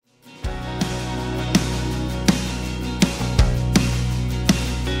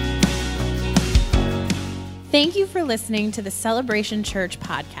Thank you for listening to the Celebration Church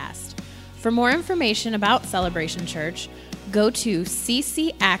podcast. For more information about Celebration Church, go to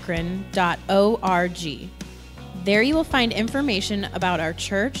ccakron.org. There you will find information about our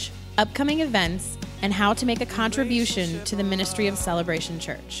church, upcoming events, and how to make a contribution to the ministry of Celebration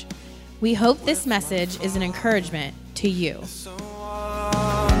Church. We hope this message is an encouragement to you. So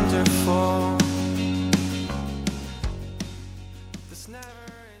wonderful. This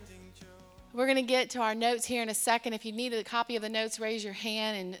never-ending joy. We're going to get to our notes here in a second. If you need a copy of the notes, raise your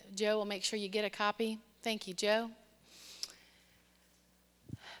hand, and Joe will make sure you get a copy. Thank you, Joe.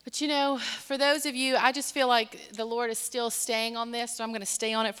 But you know, for those of you, I just feel like the Lord is still staying on this, so I'm going to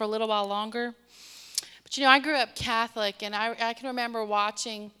stay on it for a little while longer. But you know, I grew up Catholic, and I can remember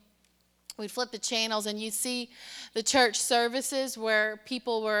watching, we'd flip the channels, and you'd see the church services where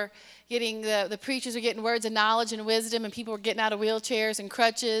people were getting, the preachers were getting words of knowledge and wisdom, and people were getting out of wheelchairs and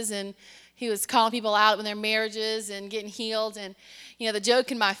crutches, and he was calling people out in their marriages and getting healed. And, you know, the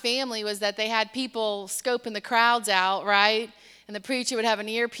joke in my family was that they had people scoping the crowds out, right? And the preacher would have an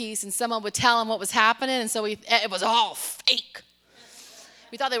earpiece, and someone would tell him what was happening, and so it was all fake.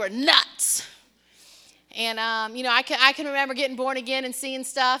 We thought they were nuts. And, you know, I can remember getting born again and seeing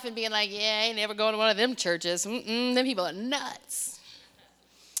stuff and being like, yeah, I ain't never going to one of them churches. Them people are nuts.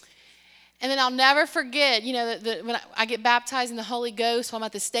 And then I'll never forget, you know, when I get baptized in the Holy Ghost while I'm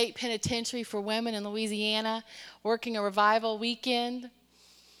at the state penitentiary for women in Louisiana, working a revival weekend.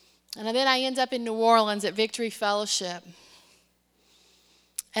 And then I end up in New Orleans at Victory Fellowship.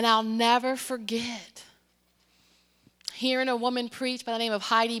 And I'll never forget hearing a woman preach by the name of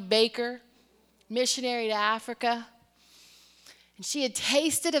Heidi Baker, missionary to Africa. And she had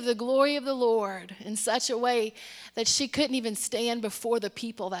tasted of the glory of the Lord in such a way that she couldn't even stand before the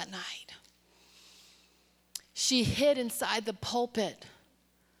people that night. She hid inside the pulpit,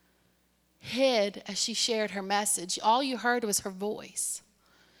 hid as she shared her message. All you heard was her voice.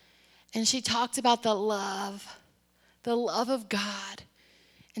 And she talked about the love of God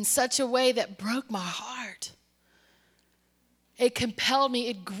in such a way that broke my heart. It compelled me,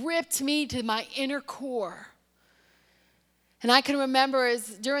 it gripped me to my inner core. And I can remember as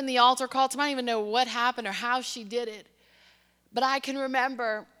during the altar call, I don't even know what happened or how she did it, but I can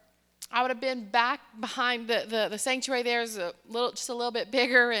remember I would have been back behind the sanctuary. There's just a little bit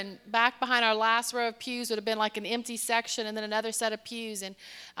bigger, and back behind our last row of pews would have been like an empty section and then another set of pews. And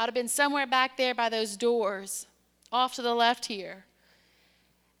I'd have been somewhere back there by those doors, off to the left here.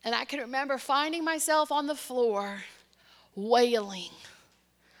 And I can remember finding myself on the floor, wailing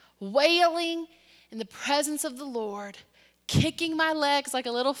in the presence of the Lord, kicking my legs like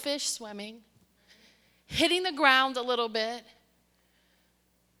a little fish swimming, hitting the ground a little bit,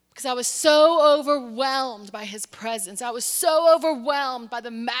 because I was so overwhelmed by his presence. I was so overwhelmed by the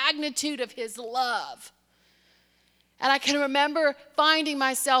magnitude of his love. And I can remember finding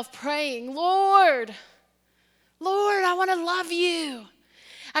myself praying, Lord, I want to love you.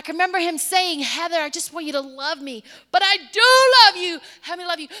 I can remember him saying, Heather, I just want you to love me. But I do love you. Help me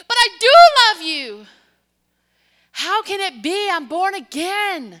love you. But I do love you. How can it be? I'm born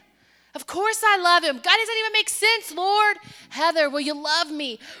again. Of course I love him. God, doesn't even make sense, Lord. Heather, will you love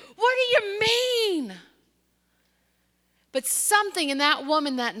me? What do you mean? But something in that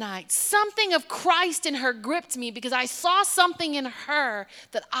woman that night, something of Christ in her gripped me because I saw something in her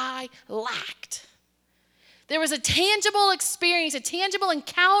that I lacked. There was a tangible experience, a tangible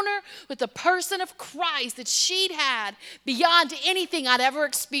encounter with the person of Christ that she'd had beyond anything I'd ever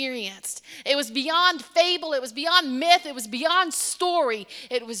experienced. It was beyond fable, it was beyond myth, it was beyond story,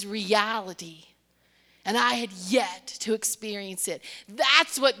 it was reality. And I had yet to experience it.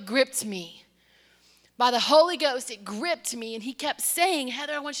 That's what gripped me. By the Holy Ghost, it gripped me, and he kept saying,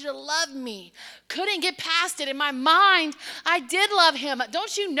 Heather, I want you to love me. Couldn't get past it. In my mind, I did love him.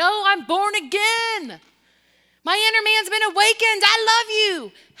 Don't you know I'm born again? My inner man's been awakened. I love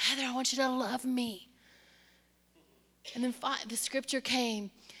you. Heather, I want you to love me. And then the scripture came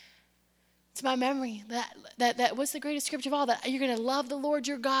to my memory. That what's the greatest scripture of all? That you're going to love the Lord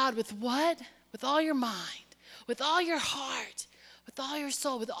your God with what? With all your mind, with all your heart, with all your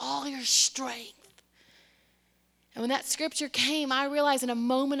soul, with all your strength. And when that scripture came, I realized in a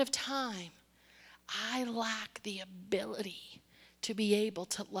moment of time, I lack the ability to be able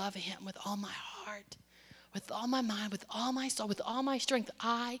to love him with all my heart, with all my mind, with all my soul, with all my strength.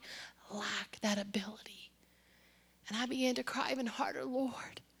 I lack that ability. And I began to cry even harder,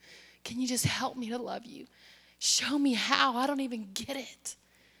 Lord, can you just help me to love you? Show me how. I don't even get it.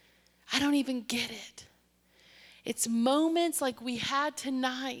 I don't even get it. It's moments like we had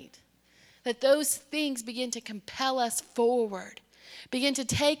tonight that those things begin to compel us forward. begin to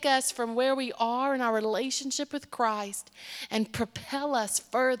take us from where we are in our relationship with Christ and propel us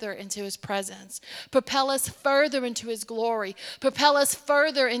further into his presence, propel us further into his glory, propel us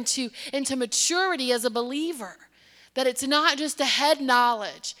further into maturity as a believer. That it's not just a head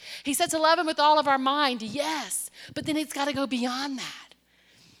knowledge. He said to love him with all of our mind, yes, but then it's got to go beyond that.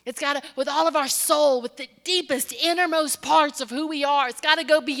 It's got to, with all of our soul, with the deepest, innermost parts of who we are, it's got to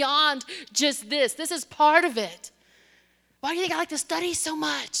go beyond just this. This is part of it. Why do you think I like to study so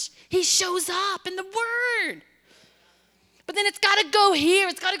much? He shows up in the Word. But then it's got to go here.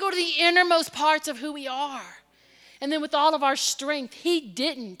 It's got to go to the innermost parts of who we are. And then with all of our strength, he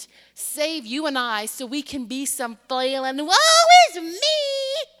didn't save you and I so we can be some flailing, woe is me,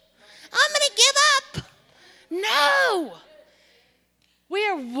 I'm going to give up. No. We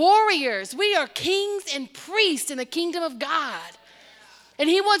are warriors. We are kings and priests in the kingdom of God. And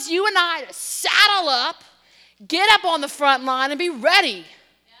he wants you and I to saddle up, get up on the front line, and be ready.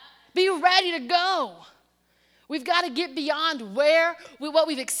 Be ready to go. We've got to get beyond what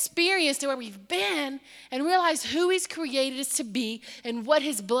we've experienced and where we've been and realize who he's created us to be and what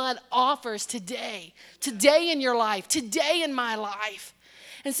his blood offers today. Today in your life, today in my life.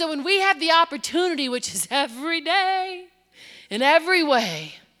 And so when we have the opportunity, which is every day, in every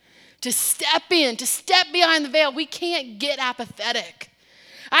way, to step in, to step behind the veil, we can't get apathetic.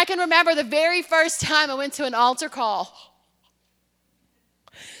 I can remember the very first time I went to an altar call.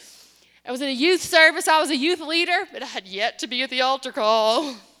 I was in a youth service. I was a youth leader, but I had yet to be at the altar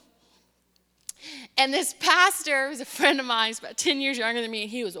call. And this pastor was a friend of mine. He's about 10 years younger than me,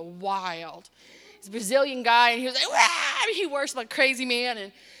 and he was wild. He's a Brazilian guy, and he was like, wah! He worshiped like a crazy man.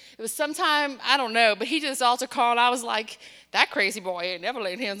 And it was sometime, I don't know, but he did this altar call, and I was like, that crazy boy ain't never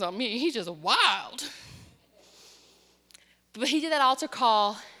laid hands on me. He's just wild. But he did that altar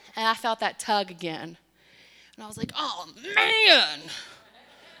call, and I felt that tug again. And I was like, oh, man.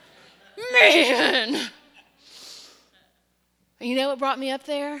 And you know what brought me up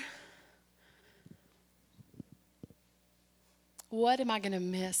there? What am I going to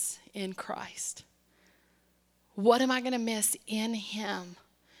miss in Christ? What am I going to miss in him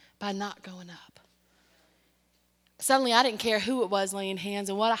by not going up? Suddenly I didn't care who it was laying hands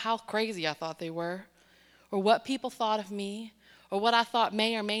and how crazy I thought they were, or what people thought of me, or what I thought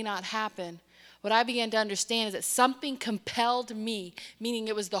may or may not happen. What I began to understand is that something compelled me, meaning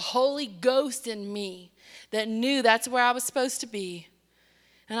it was the Holy Ghost in me that knew that's where I was supposed to be.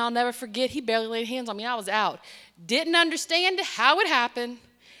 And I'll never forget, he barely laid hands on me. I was out. Didn't understand how it happened.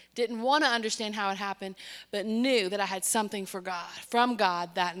 Didn't want to understand how it happened, but knew that I had something from God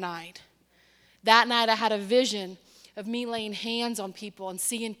that night. That night I had a vision of me laying hands on people and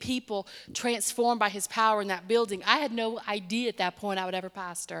seeing people transformed by his power in that building. I had no idea at that point I would ever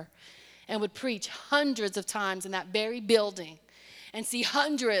pastor and would preach hundreds of times in that very building and see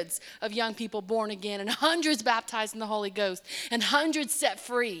hundreds of young people born again and hundreds baptized in the Holy Ghost and hundreds set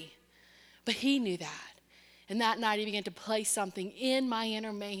free. But he knew that. And that night he began to place something in my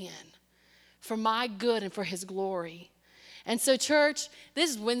inner man for my good and for his glory. And so church,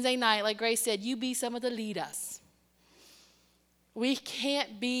 this is Wednesday night. Like Grace said, you be someone to lead us. We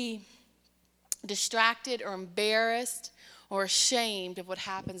can't be distracted or embarrassed or ashamed of what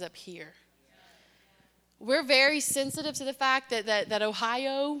happens up here. We're very sensitive to the fact that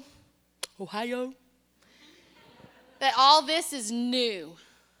Ohio, that all this is new.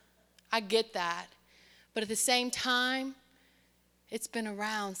 I get that. But at the same time, it's been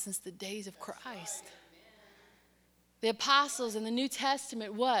around since the days of Christ. The apostles in the New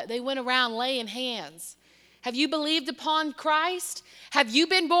Testament, what? They went around laying hands. Have you believed upon Christ? Have you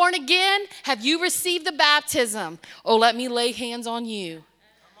been born again? Have you received the baptism? Oh, let me lay hands on you.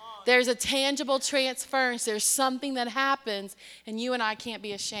 There's a tangible transference. There's something that happens, and you and I can't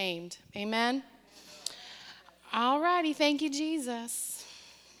be ashamed. Amen? All righty. Thank you, Jesus.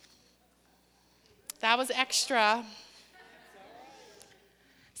 That was extra.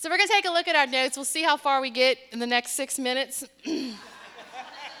 So we're going to take a look at our notes. We'll see how far we get in the next 6 minutes.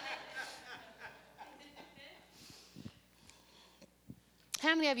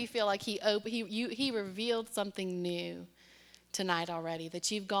 How many of you feel like he revealed something new tonight already, that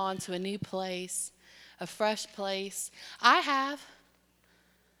you've gone to a new place, a fresh place? I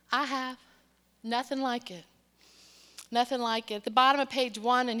have. Nothing like it. Nothing like it. At the bottom of page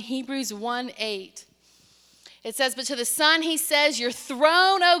 1 in Hebrews 1:8, it says, but to the Son he says, your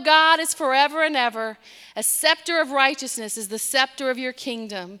throne, O God, is forever and ever. A scepter of righteousness is the scepter of your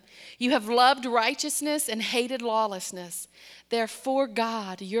kingdom. You have loved righteousness and hated lawlessness. Therefore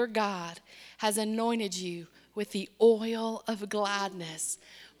God, your God, has anointed you with the oil of gladness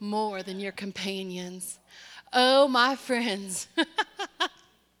more than your companions. Oh, my friends.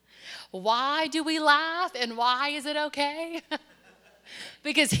 Why do we laugh and why is it okay?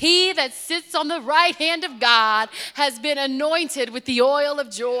 Because he that sits on the right hand of God has been anointed with the oil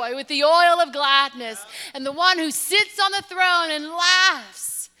of joy, with the oil of gladness. And the one who sits on the throne and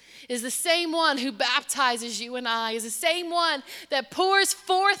laughs is the same one who baptizes you and I, is the same one that pours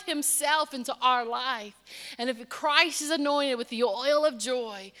forth himself into our life. And if Christ is anointed with the oil of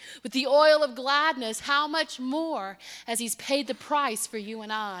joy, with the oil of gladness, how much more, as he's paid the price for you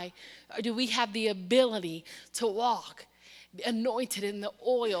and I, do we have the ability to walk anointed in the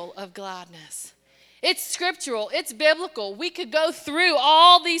oil of gladness? It's scriptural. It's biblical. We could go through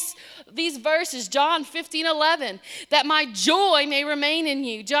all these verses. John 15:11, that my joy may remain in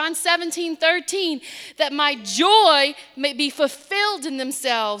you. John 17:13, that my joy may be fulfilled in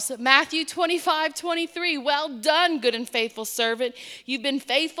themselves. Matthew 25:23, well done, good and faithful servant. You've been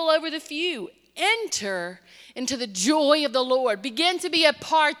faithful over the few. Enter into the joy of the Lord. Begin to be a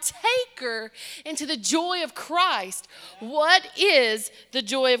partaker into the joy of Christ. What is the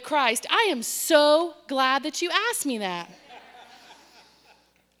joy of Christ? I am so glad that you asked me that.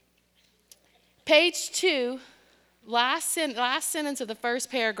 Page 2, last sentence of the first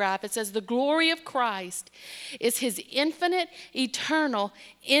paragraph, it says, the glory of Christ is his infinite, eternal,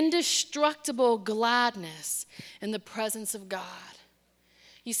 indestructible gladness in the presence of God.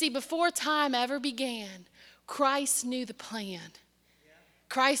 You see, before time ever began, Christ knew the plan.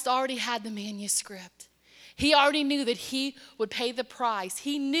 Christ already had the manuscript. He already knew that he would pay the price.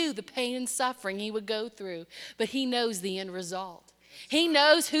 He knew the pain and suffering he would go through, but he knows the end result. He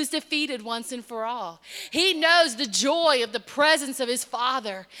knows who's defeated once and for all. He knows the joy of the presence of his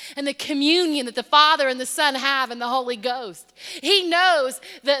Father and the communion that the Father and the Son have in the Holy Ghost. He knows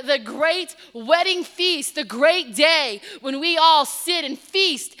the great wedding feast, the great day when we all sit and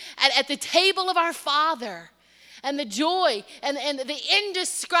feast at the table of our Father, and the joy and the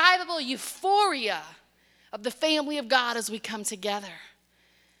indescribable euphoria of the family of God as we come together.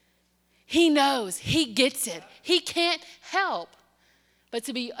 He knows, he gets it. He can't help but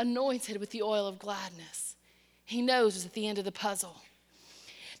to be anointed with the oil of gladness. He knows it's at the end of the puzzle.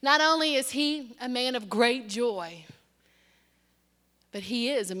 Not only is he a man of great joy, but he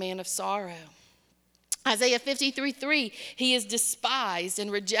is a man of sorrow. Isaiah 53:3, he is despised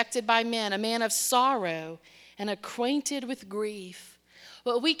and rejected by men, a man of sorrow and acquainted with grief.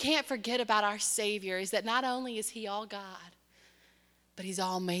 What we can't forget about our Savior is that not only is he all God, but he's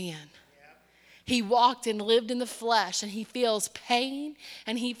all man. He walked and lived in the flesh, and he feels pain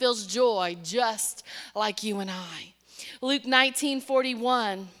and he feels joy just like you and I. Luke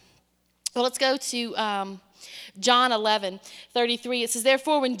 19:41. Well, let's go to John 11:33. It says,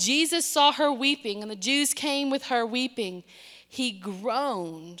 therefore, when Jesus saw her weeping, and the Jews came with her weeping, he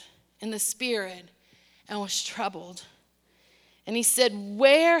groaned in the spirit and was troubled. And he said,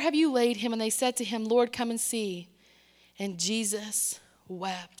 where have you laid him? And they said to him, Lord, come and see. And Jesus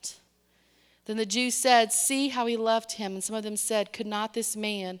wept. Then the Jews said, see how he loved him. And some of them said, could not this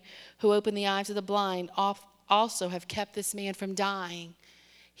man who opened the eyes of the blind also have kept this man from dying?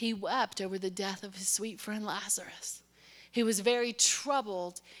 He wept over the death of his sweet friend Lazarus. He was very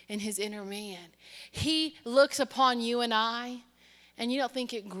troubled in his inner man. He looks upon you and I, and you don't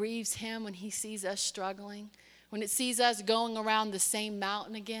think it grieves him when he sees us struggling, when it sees us going around the same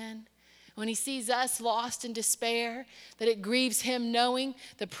mountain again? When he sees us lost in despair, that it grieves him knowing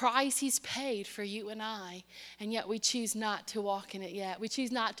the price he's paid for you and I, and yet we choose not to walk in it yet. We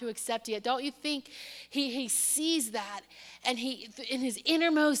choose not to accept it yet. Don't you think he sees that, and he, in his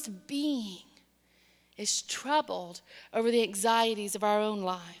innermost being, is troubled over the anxieties of our own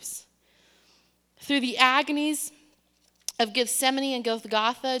lives? Through the agonies of Gethsemane and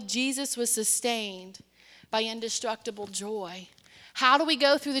Golgotha, Jesus was sustained by indestructible joy. How do we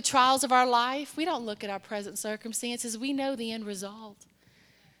go through the trials of our life? We don't look at our present circumstances. We know the end result.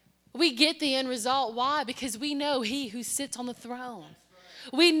 We get the end result. Why? Because we know he who sits on the throne.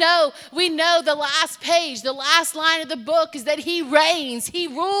 We know the last page, the last line of the book is that he reigns. He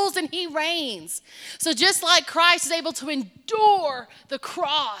rules and he reigns. So just like Christ is able to endure the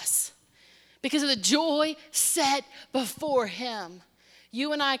cross because of the joy set before him,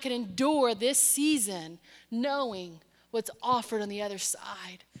 you and I can endure this season knowing what's offered on the other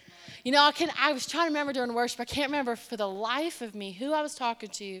side. You know, I was trying to remember during worship. I can't remember for the life of me who I was talking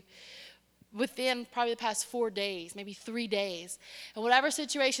to within probably the past 4 days, maybe 3 days. And whatever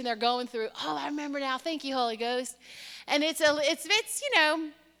situation they're going through, oh, I remember now. Thank you, Holy Ghost. And it's you know,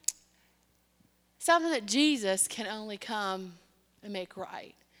 something that Jesus can only come and make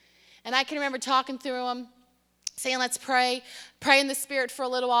right. And I can remember talking through them, saying, let's pray. Pray in the Spirit for a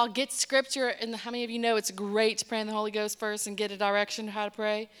little while. Get scripture. And how many of you know it's great to pray in the Holy Ghost first and get a direction how to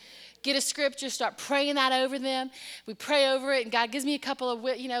pray? Get a scripture, start praying that over them. We pray over it, and God gives me a couple of,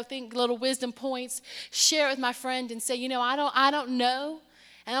 little wisdom points. Share it with my friend and say, I don't know.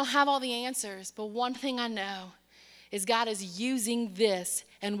 I don't have all the answers, but one thing I know is God is using this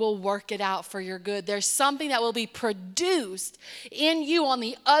and will work it out for your good. There's something that will be produced in you on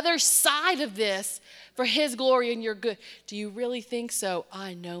the other side of this for his glory and your good. Do you really think so?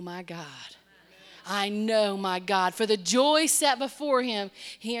 I know my God. I know my God. For the joy set before him,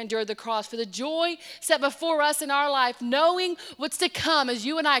 he endured the cross. For the joy set before us in our life, knowing what's to come as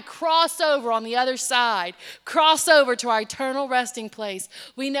you and I cross over on the other side, cross over to our eternal resting place.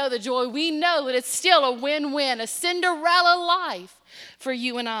 We know the joy. We know that it's still a win-win, a Cinderella life for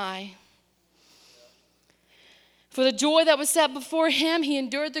you and I. For the joy that was set before him, he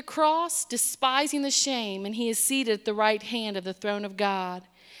endured the cross, despising the shame, and he is seated at the right hand of the throne of God.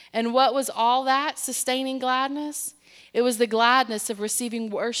 And what was all that sustaining gladness? It was the gladness of receiving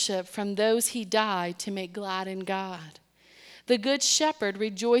worship from those he died to make glad in God. The good shepherd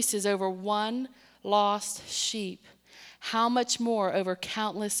rejoices over one lost sheep. How much more over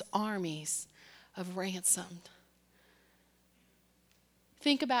countless armies of ransomed?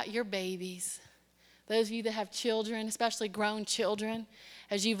 Think about your babies. Those of you that have children, especially grown children,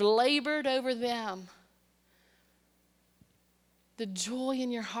 as you've labored over them. The joy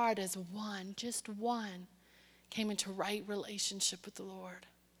in your heart as one, just one, came into right relationship with the Lord.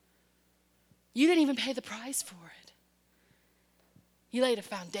 You didn't even pay the price for it. You laid a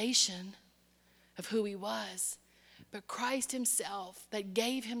foundation of who he was. But Christ himself, that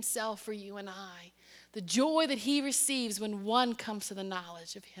gave himself for you and I, the joy that he receives when one comes to the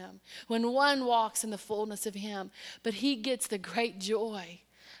knowledge of him, when one walks in the fullness of him, but he gets the great joy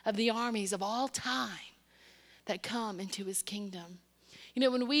of the armies of all time that come into his kingdom.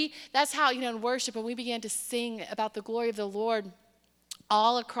 That's how, in worship, when we began to sing about the glory of the Lord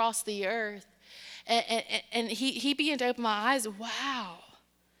all across the earth, and he began to open my eyes. Wow.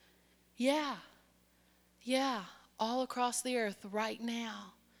 Yeah, all across the earth right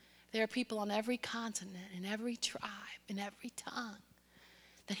now, there are people on every continent, in every tribe, in every tongue,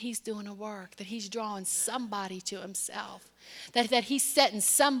 that he's doing a work, that he's drawing somebody to himself, that he's setting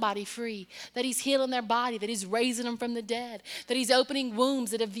somebody free, that he's healing their body, that he's raising them from the dead, that he's opening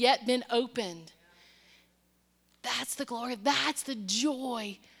wombs that have yet been opened. That's the glory, that's the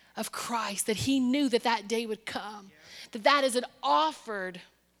joy of Christ, that he knew that day would come, that is an offered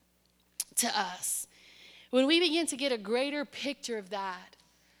to us. When we begin to get a greater picture of that,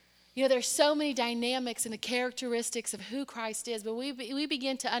 there's so many dynamics and the characteristics of who Christ is, but we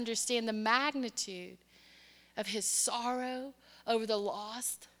begin to understand the magnitude of his sorrow over the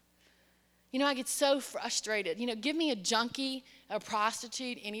lost. I get so frustrated. Give me a junkie, a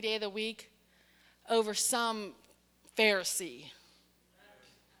prostitute any day of the week over some Pharisee.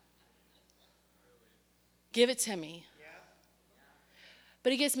 Give it to me.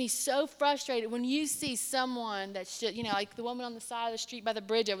 But it gets me so frustrated when you see someone that's, like the woman on the side of the street by the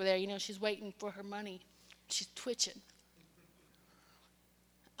bridge over there, she's waiting for her money. She's twitching.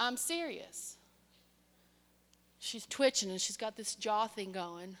 I'm serious. She's twitching and she's got this jaw thing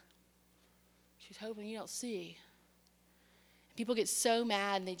going. She's hoping you don't see. People get so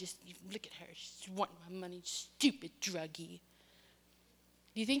mad and they just look at her. She's wanting my money, stupid druggie.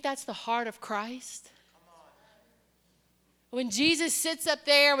 Do you think that's the heart of Christ? When Jesus sits up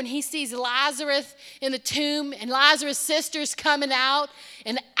there, when he sees Lazarus in the tomb and Lazarus' sisters coming out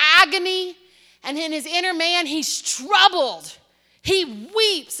in agony, and in his inner man, he's troubled. He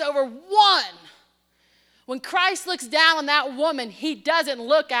weeps over one. When Christ looks down on that woman, he doesn't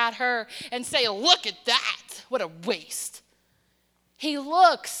look at her and say, look at that. What a waste. He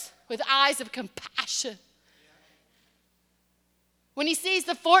looks with eyes of compassion. When he sees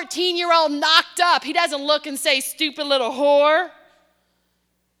the 14-year-old knocked up, he doesn't look and say, stupid little whore.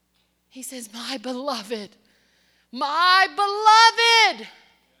 He says, my beloved,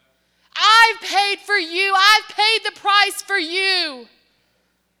 I've paid for you. I've paid the price for you.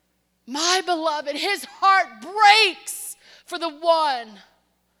 My beloved, his heart breaks for the one.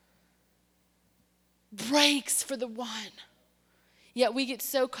 Breaks for the one. Yet we get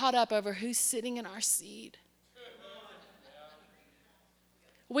so caught up over who's sitting in our seat.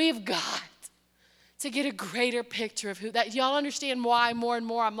 We've got to get a greater picture of who that. Y'all understand why more and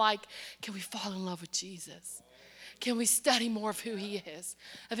more I'm like, can we fall in love with Jesus? Can we study more of who he is,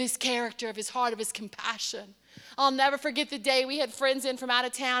 of his character, of his heart, of his compassion? I'll never forget the day we had friends in from out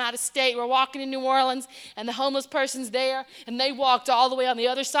of town, out of state. We're walking in New Orleans, and the homeless person's there, and they walked all the way on the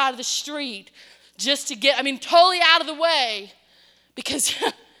other side of the street just to get, totally out of the way because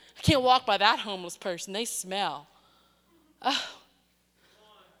I can't walk by that homeless person. They smell. Oh,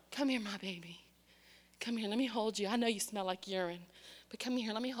 come here, my baby. Come here, let me hold you. I know you smell like urine, but come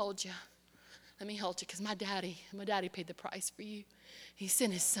here, let me hold you. Let me hold you because my daddy paid the price for you. He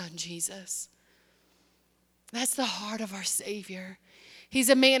sent his son, Jesus. That's the heart of our Savior. He's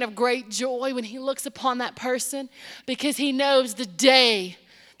a man of great joy when he looks upon that person because he knows the day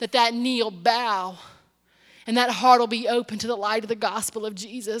that knee will bow and that heart will be open to the light of the gospel of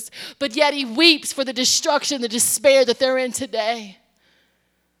Jesus. But yet he weeps for the destruction, the despair that they're in today.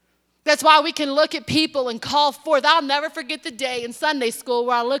 That's why we can look at people and call forth. I'll never forget the day in Sunday school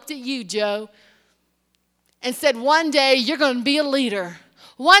where I looked at you, Joe, and said, one day you're going to be a leader.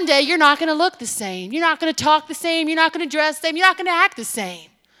 One day you're not going to look the same. You're not going to talk the same. You're not going to dress the same. You're not going to act the same.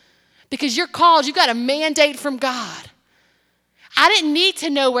 Because you're called. You got a mandate from God. I didn't need to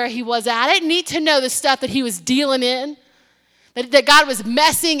know where he was at. I didn't need to know the stuff that he was dealing in, that God was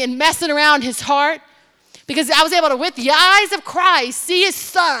messing around his heart. Because I was able to, with the eyes of Christ, see his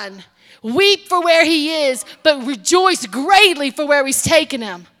son weep for where he is, but rejoice greatly for where he's taken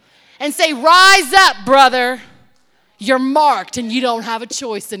him. And say, rise up, brother. You're marked and you don't have a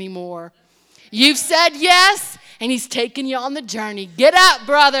choice anymore. You've said yes, and he's taking you on the journey. Get up,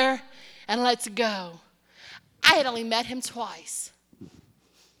 brother, and let's go. I had only met him twice.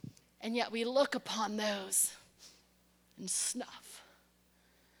 And yet we look upon those and snuff.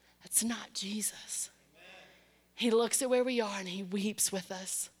 That's not Jesus. He looks at where we are and he weeps with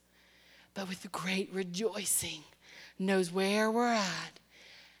us. But with great rejoicing, knows where we're at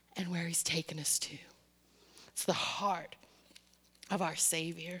and where he's taken us to. It's the heart of our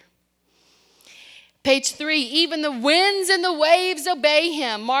Savior. Page 3, even the winds and the waves obey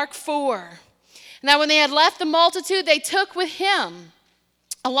him. Mark 4. Now when they had left the multitude, they took with him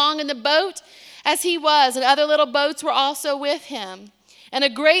along in the boat as he was, and other little boats were also with him. And a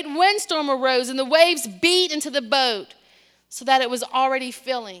great windstorm arose, and the waves beat into the boat, so that it was already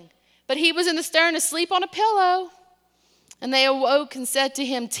filling. But he was in the stern asleep on a pillow. And they awoke and said to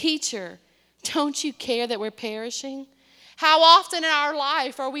him, Teacher, don't you care that we're perishing? How often in our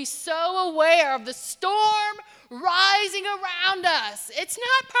life are we so aware of the storm rising around us? It's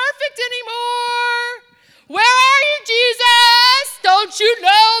not perfect anymore. Where are you, Jesus? Don't you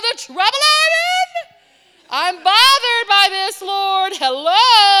know the trouble I'm in? I'm bothered by this, Lord.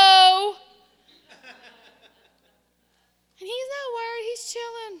 Hello. And he's not worried. He's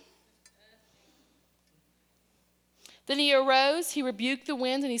chilling. Then he arose, he rebuked the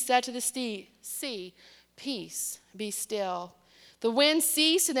wind, and he said to the sea, Peace, be still. The wind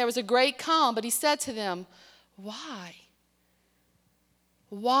ceased, and there was a great calm. But he said to them, Why?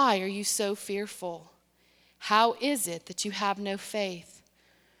 Why are you so fearful? How is it that you have no faith?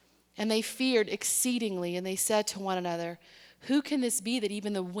 And they feared exceedingly, and they said to one another, Who can this be that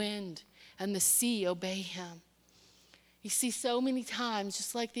even the wind and the sea obey him? You see, so many times,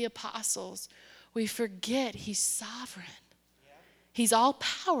 just like the apostles, we forget he's sovereign. He's all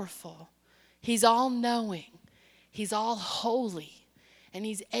powerful. He's all knowing. He's all holy. And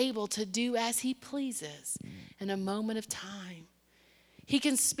he's able to do as he pleases in a moment of time. He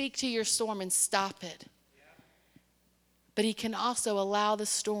can speak to your storm and stop it. But he can also allow the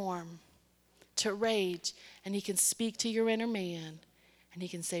storm to rage, and he can speak to your inner man, and he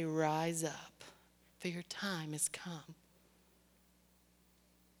can say, Rise up, for your time has come.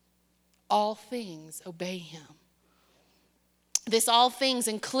 All things obey him. This all things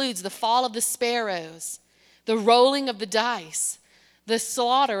includes the fall of the sparrows, the rolling of the dice, the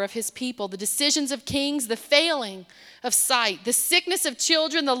slaughter of his people, the decisions of kings, the failing of sight, the sickness of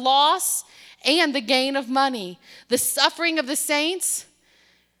children, the loss and the gain of money, the suffering of the saints,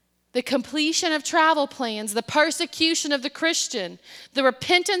 the completion of travel plans, the persecution of the Christian, the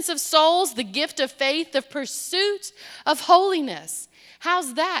repentance of souls, the gift of faith, the pursuit of holiness.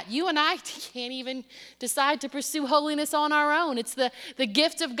 How's that? You and I can't even decide to pursue holiness on our own. It's the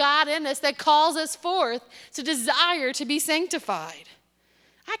gift of God in us that calls us forth to desire to be sanctified.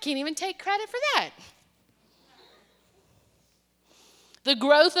 I can't even take credit for that. The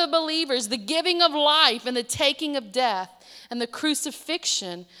growth of believers, the giving of life and the taking of death, and the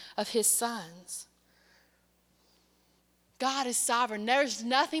crucifixion of his sons. God is sovereign. There's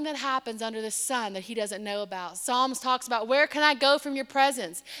nothing that happens under the sun that he doesn't know about. Psalms talks about, where can I go from your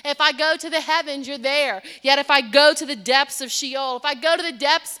presence? If I go to the heavens, you're there. Yet if I go to the depths of Sheol, if I go to the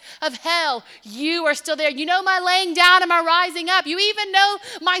depths of hell, you are still there. You know my laying down and my rising up. You even know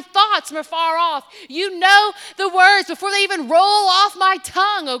my thoughts from afar off. You know the words before they even roll off my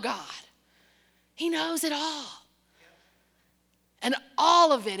tongue, oh God. He knows it all. And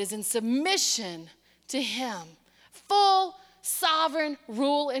all of it is in submission to him. Full sovereign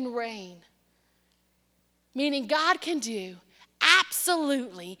rule and reign. Meaning God can do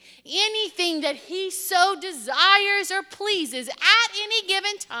absolutely anything that he so desires or pleases at any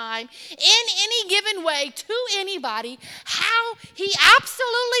given time, in any given way, to anybody, how he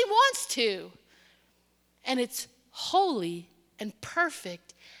absolutely wants to. And it's holy and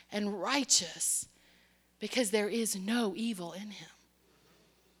perfect and righteous because there is no evil in him.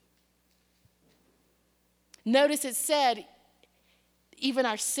 Notice it said, even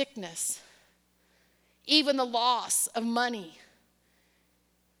our sickness, even the loss of money,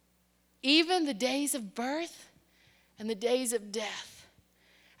 even the days of birth and the days of death.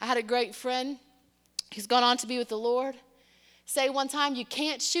 I had a great friend who's gone on to be with the Lord say one time, you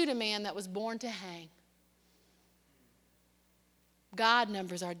can't shoot a man that was born to hang. God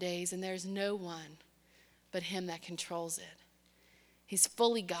numbers our days, and there's no one but him that controls it. He's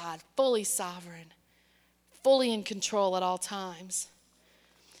fully God, fully sovereign, fully in control at all times.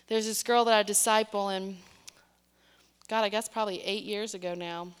 There's this girl that I disciple, and God, I guess probably 8 years ago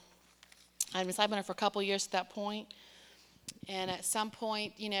now. I've been discipling her for a couple years at that point. And at some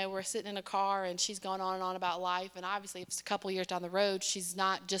point, we're sitting in a car, and she's going on and on about life. And obviously, if it's a couple years down the road, she's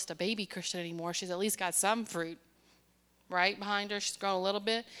not just a baby Christian anymore. She's at least got some fruit, right, behind her. She's grown a little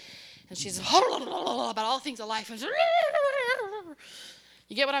bit. And she's about all things of life. And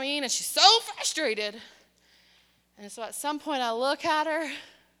you get what I mean? And she's so frustrated. And so at some point, I look at her,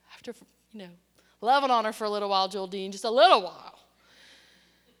 after, loving on her for a little while, Joel Dean, just a little while.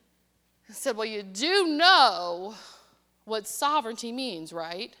 I said, well, you do know what sovereignty means,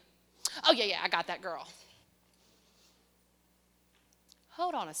 right? Oh, yeah, I got that, girl.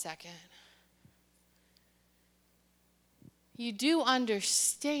 Hold on a second. You do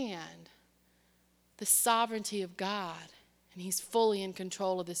understand the sovereignty of God, and he's fully in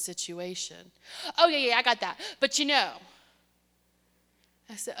control of this situation. Oh, yeah, I got that. But I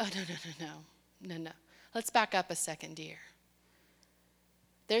said, oh, no. Let's back up a second, dear.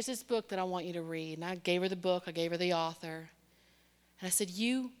 There's this book that I want you to read. And I gave her the book. I gave her the author. And I said,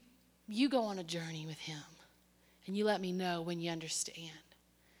 you go on a journey with him. And you let me know when you understand.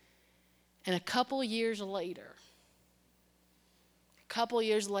 And a couple years later,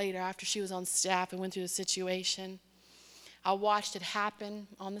 after she was on staff and went through the situation, I watched it happen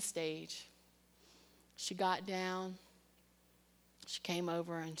on the stage. She got down. She came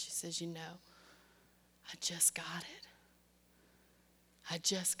over and she says, I just got it. I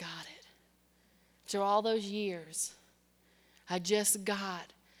just got it. Through all those years, I just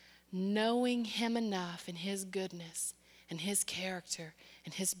got knowing him enough and his goodness and his character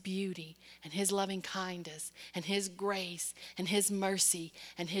and his beauty and his loving kindness and his grace and his mercy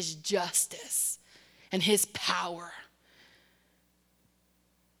and his justice and his power.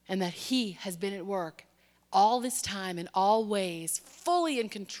 And that he has been at work all this time in all ways, fully in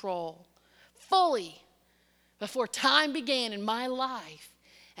control, fully, before time began in my life,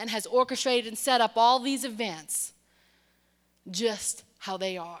 and has orchestrated and set up all these events just how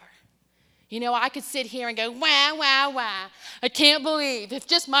they are. I could sit here and go, wow. I can't believe if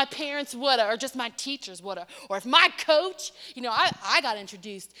just my parents would have, or just my teachers would have, or if my coach, I got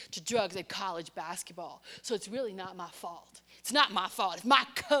introduced to drugs at college basketball, so it's really not my fault. It's not my fault. If my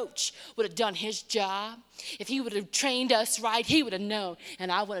coach would have done his job, if he would have trained us right, he would have known,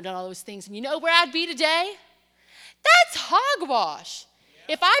 and I would have done all those things. And you know where I'd be today? That's hogwash.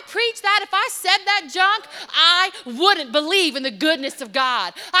 If I preached that, if I said that junk, I wouldn't believe in the goodness of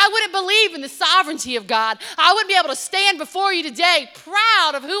God. I wouldn't believe in the sovereignty of God. I wouldn't be able to stand before you today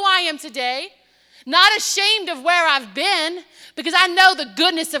proud of who I am today, not ashamed of where I've been, because I know the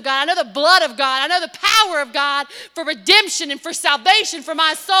goodness of God. I know the blood of God. I know the power of God for redemption and for salvation for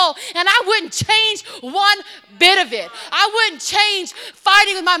my soul. And I wouldn't change one bit of it. I wouldn't change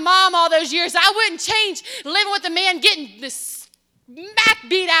fighting with my mom all those years. I wouldn't change living with a man getting this smack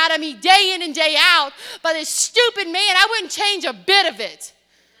beat out of me day in and day out by this stupid man. I wouldn't change a bit of it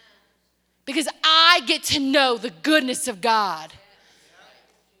because I get to know the goodness of God.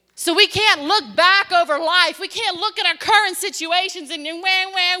 So we can't look back over life. We can't look at our current situations and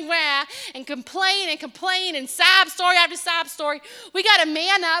and complain and sob story after sob story. We got to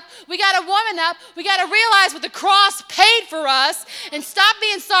man up. We got to woman up. We got to realize what the cross paid for us and stop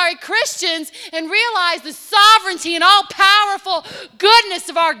being sorry Christians and realize the sovereignty and all-powerful goodness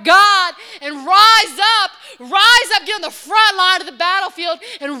of our God and rise up, get on the front line of the battlefield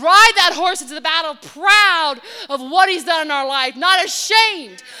and ride that horse into the battle proud of what he's done in our life, not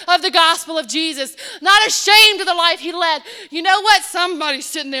ashamed of the gospel of Jesus, not ashamed of the life he led. You know what? Somebody's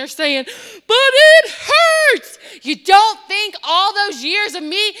sitting there saying, but it hurts. You don't think all those years of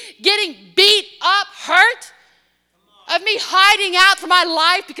me getting beat up hurt? Of me hiding out from my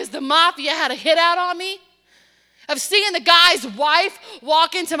life because the mafia had a hit out on me? Of seeing the guy's wife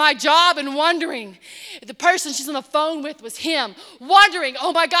walk into my job and wondering if the person she's on the phone with was him. Wondering,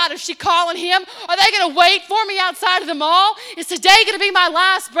 oh my God, is she calling him? Are they going to wait for me outside of the mall? Is today going to be my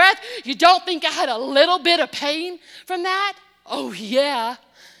last breath? You don't think I had a little bit of pain from that? Oh yeah.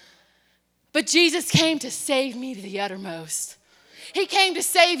 But Jesus came to save me to the uttermost. He came to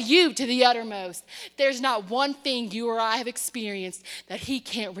save you to the uttermost. There's not one thing you or I have experienced that he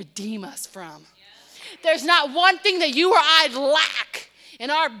can't redeem us from. There's not one thing that you or I lack in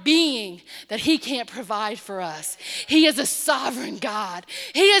our being that he can't provide for us. He is a sovereign God.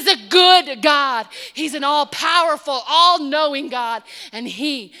 He is a good God. He's an all-powerful, all-knowing God. And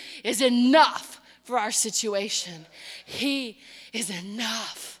he is enough for our situation. He is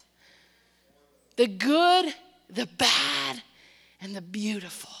enough. The good, the bad, and the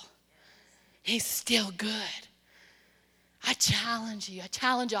beautiful. He's still good. I challenge you. I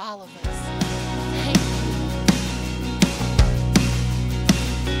challenge all of us.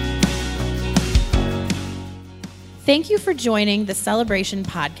 Thank you for joining the Celebration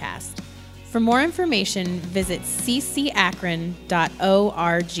Podcast. For more information, visit ccakron.org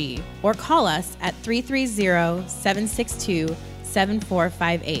or call us at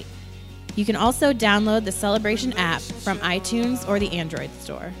 330-762-7458. You can also download the Celebration app from iTunes or the Android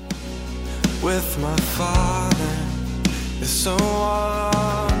store. With my Father is so